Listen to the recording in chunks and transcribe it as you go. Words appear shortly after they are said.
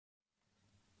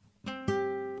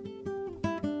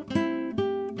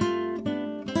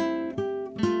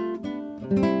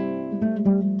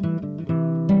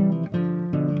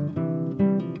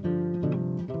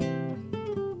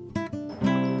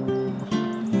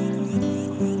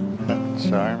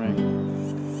charming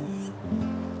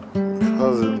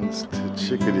cousins to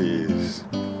chickadees,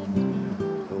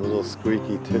 the little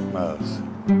squeaky titmouse.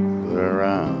 They're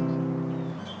around.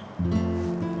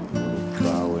 A little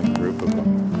prowling group of them.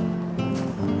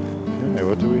 Okay,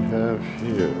 what do we have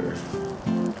here?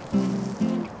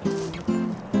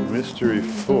 Mystery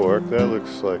fork. That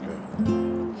looks like a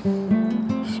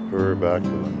spur back to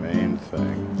the main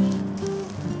thing.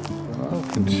 I'll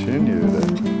continue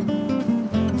to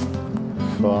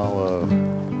follow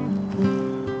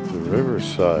the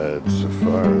riverside so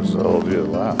far as I'll be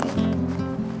allowed.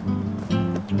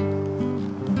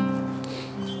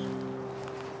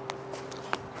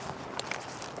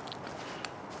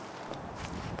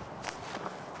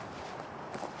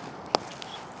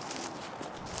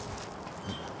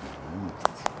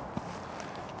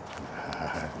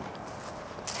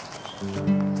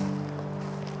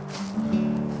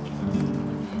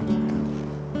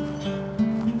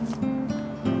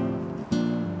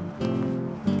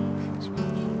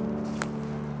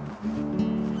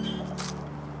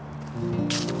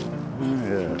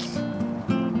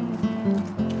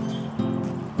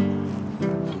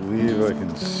 I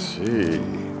can see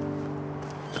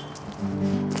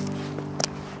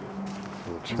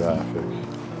the traffic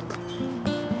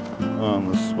on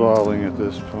the Spalding at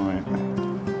this point.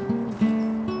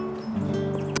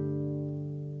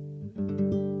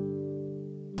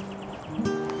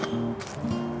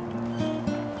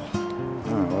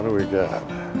 What do we got?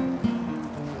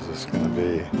 Is this going to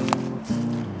be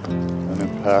an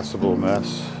impassable mess?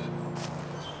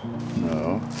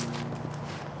 No.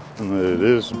 And it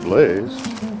is blazed.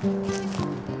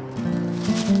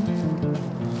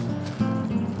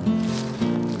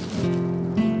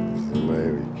 The way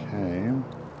we came.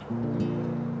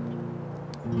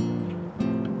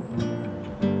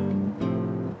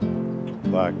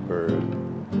 Blackbird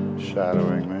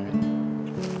shadowing me.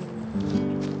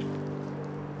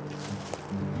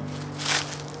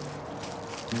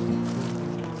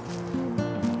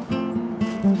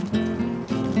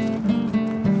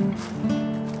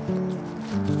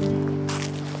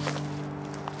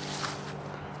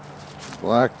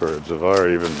 Blackbirds have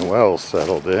already been well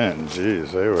settled in.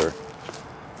 Geez, they were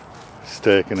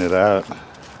staking it out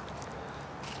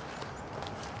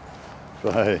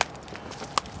by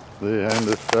the end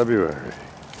of February.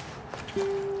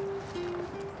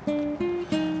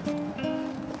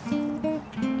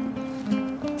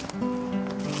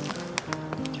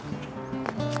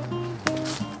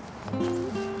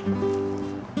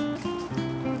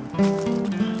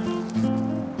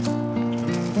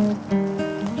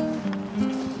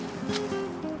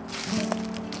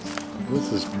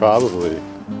 This is probably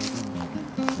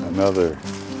another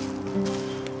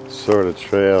sort of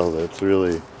trail that's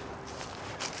really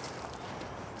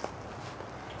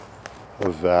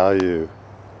of value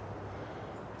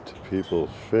to people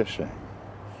fishing.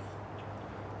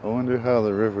 I wonder how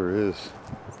the river is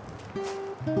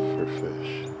for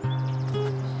fish.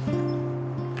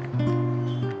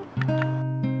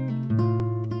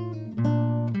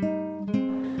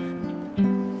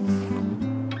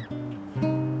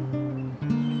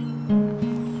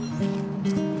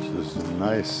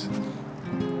 Nice,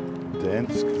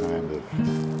 dense kind of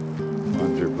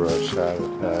underbrush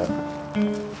habitat.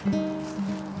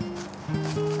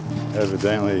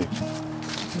 Evidently,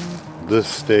 this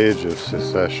stage of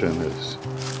secession is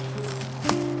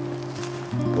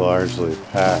largely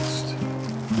past.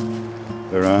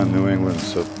 They're on New England,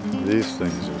 so these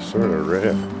things are sort of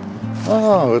rare.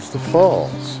 Oh, it's the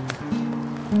falls.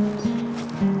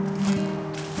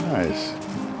 Nice.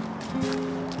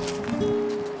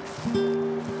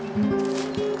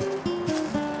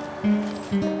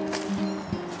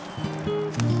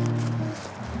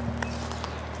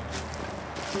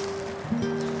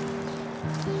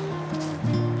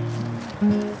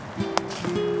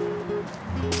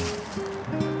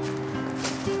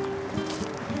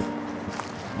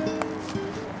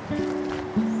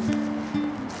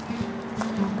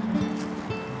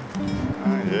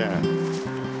 Yeah.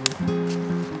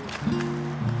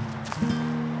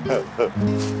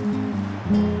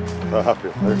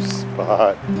 Popular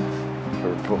spot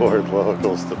for bored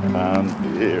locals to pound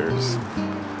beers.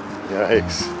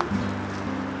 Yikes.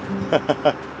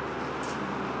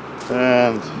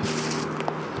 And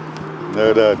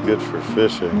no doubt good for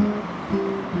fishing.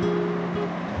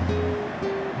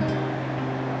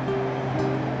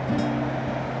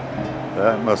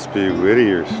 That must be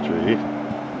Whittier Street.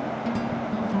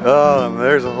 Oh, and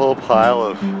there's a whole pile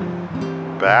of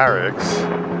barracks.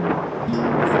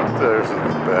 I think there's the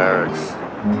barracks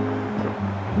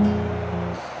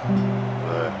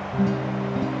that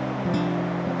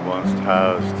once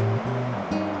housed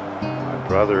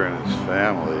brother and his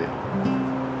family.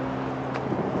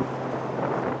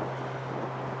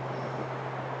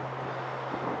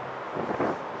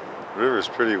 The river's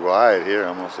pretty wide here,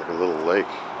 almost like a little lake.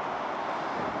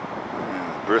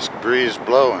 And a brisk breeze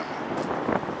blowing.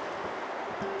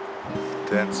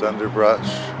 Dense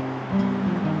underbrush,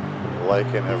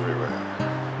 lichen everywhere.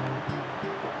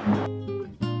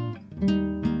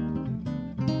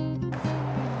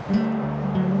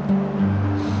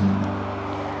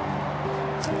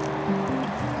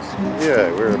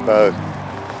 Yeah,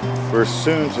 we're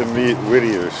soon to meet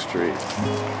Whittier Street,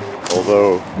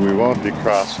 although we won't be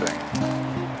crossing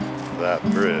that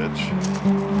bridge.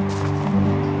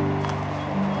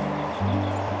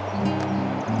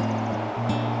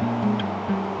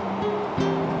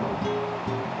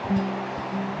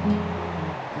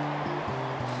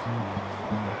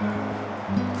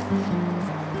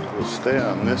 We'll stay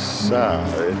on this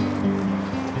side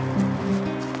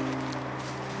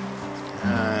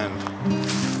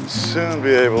and soon be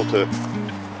able to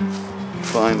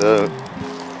find out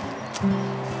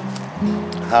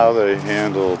how they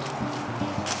handled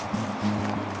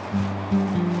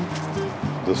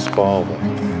the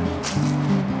Spalding.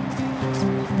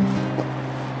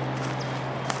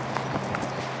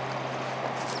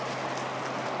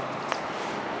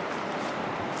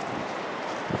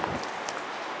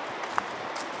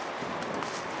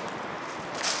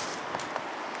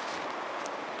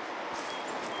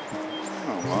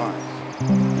 Oh my.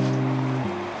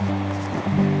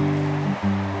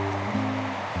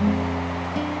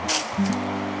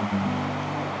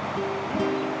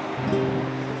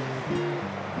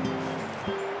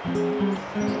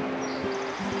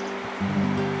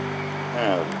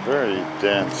 Yeah, very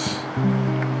dense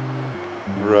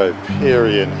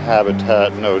riparian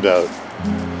habitat, no doubt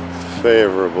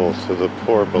favorable to the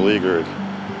poor beleaguered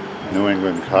New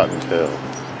England cottontail.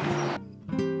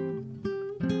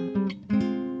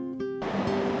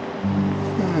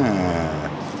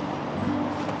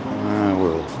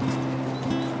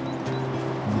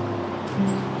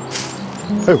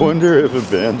 I wonder if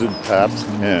abandoned Pabst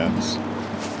cans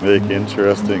make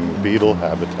interesting beetle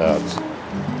habitats.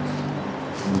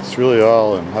 It's really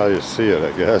all in how you see it,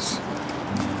 I guess.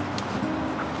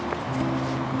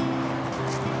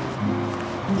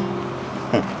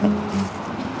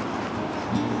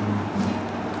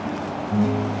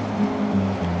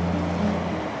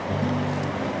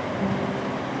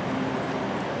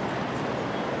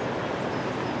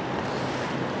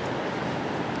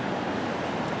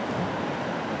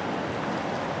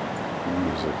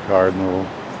 There's a cardinal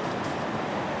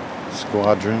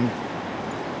squadron.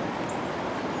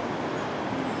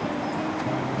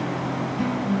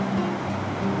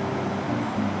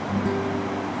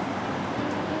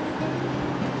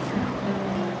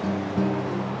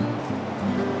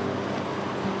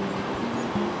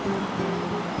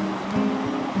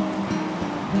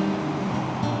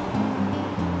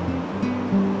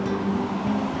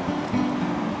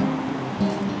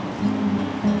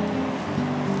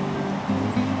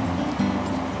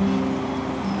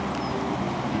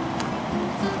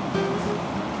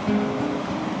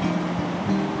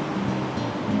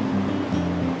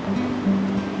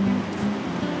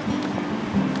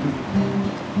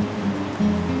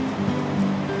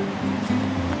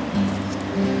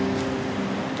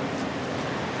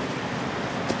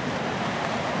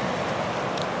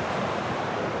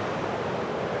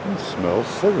 It smells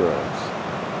cigarettes.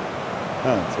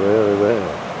 Huh, it's way over there.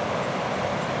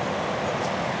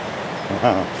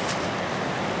 Wow.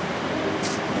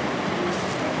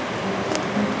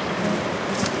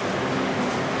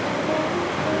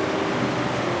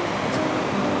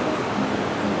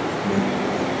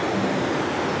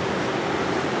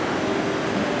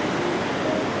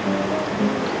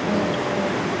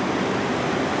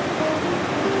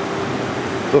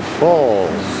 The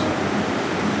falls.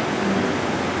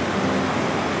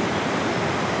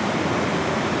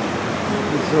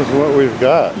 This is what we've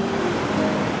got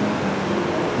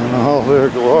in all their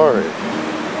glory.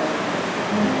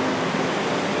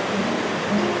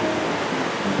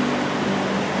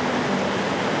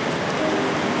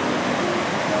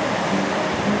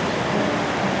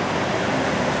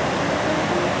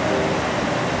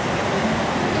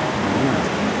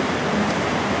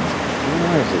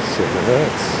 There's the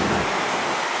cigarettes.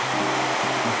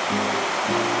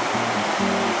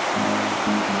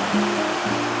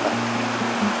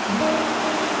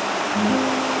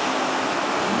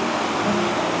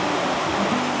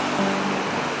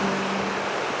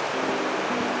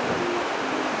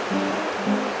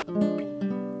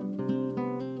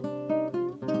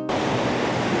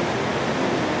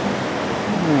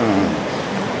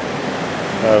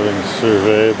 Having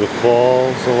surveyed the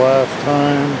falls the last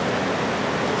time,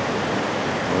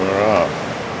 we're off.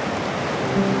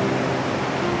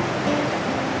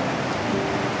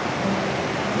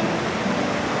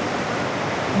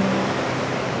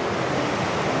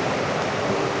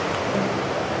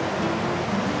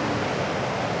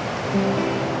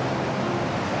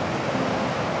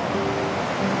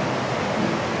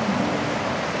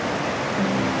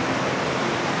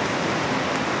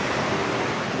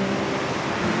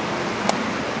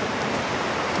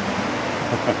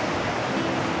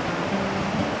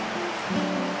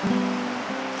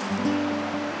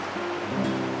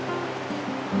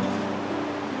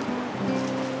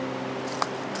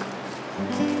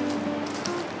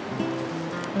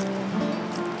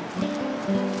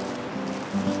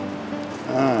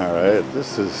 Alright,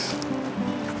 this is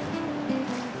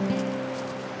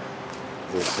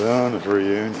the zone of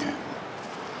reunion.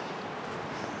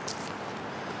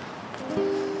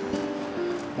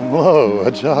 Whoa,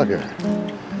 a jogger.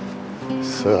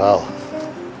 So I'll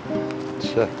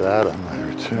check that on my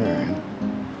return.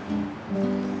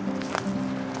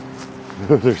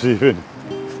 There's even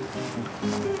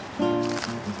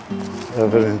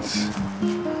evidence,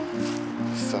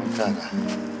 some kind of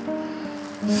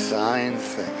sign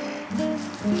thingy.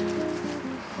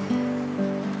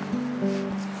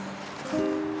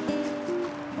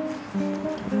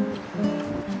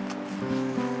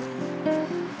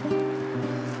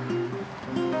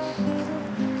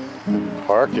 And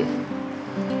parking,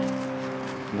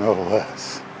 no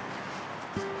less.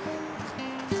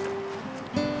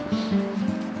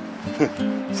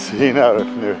 Seen out of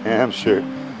New Hampshire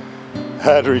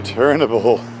had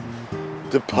returnable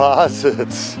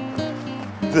deposits.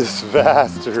 This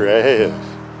vast array of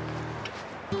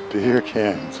beer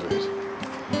cans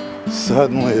would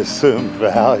suddenly assume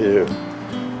value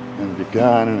and be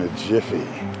gone in a jiffy.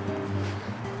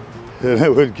 And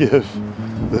it would give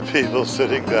the people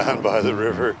sitting down by the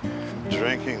river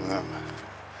drinking them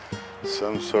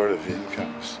some sort of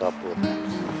income supplement.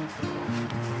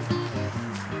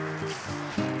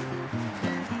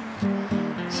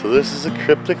 So this is a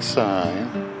cryptic sign,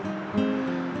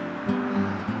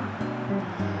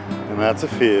 and that's a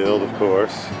field, of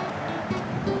course.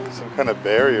 Some kind of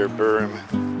barrier berm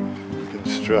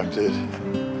constructed,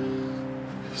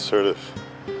 sort of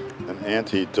an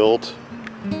anti-dolt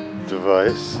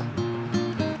device.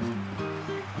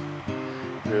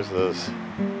 Here's those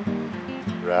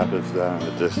rapids down in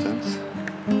the distance.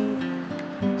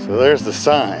 So there's the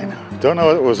sign. Don't know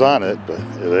what was on it, but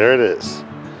there it is.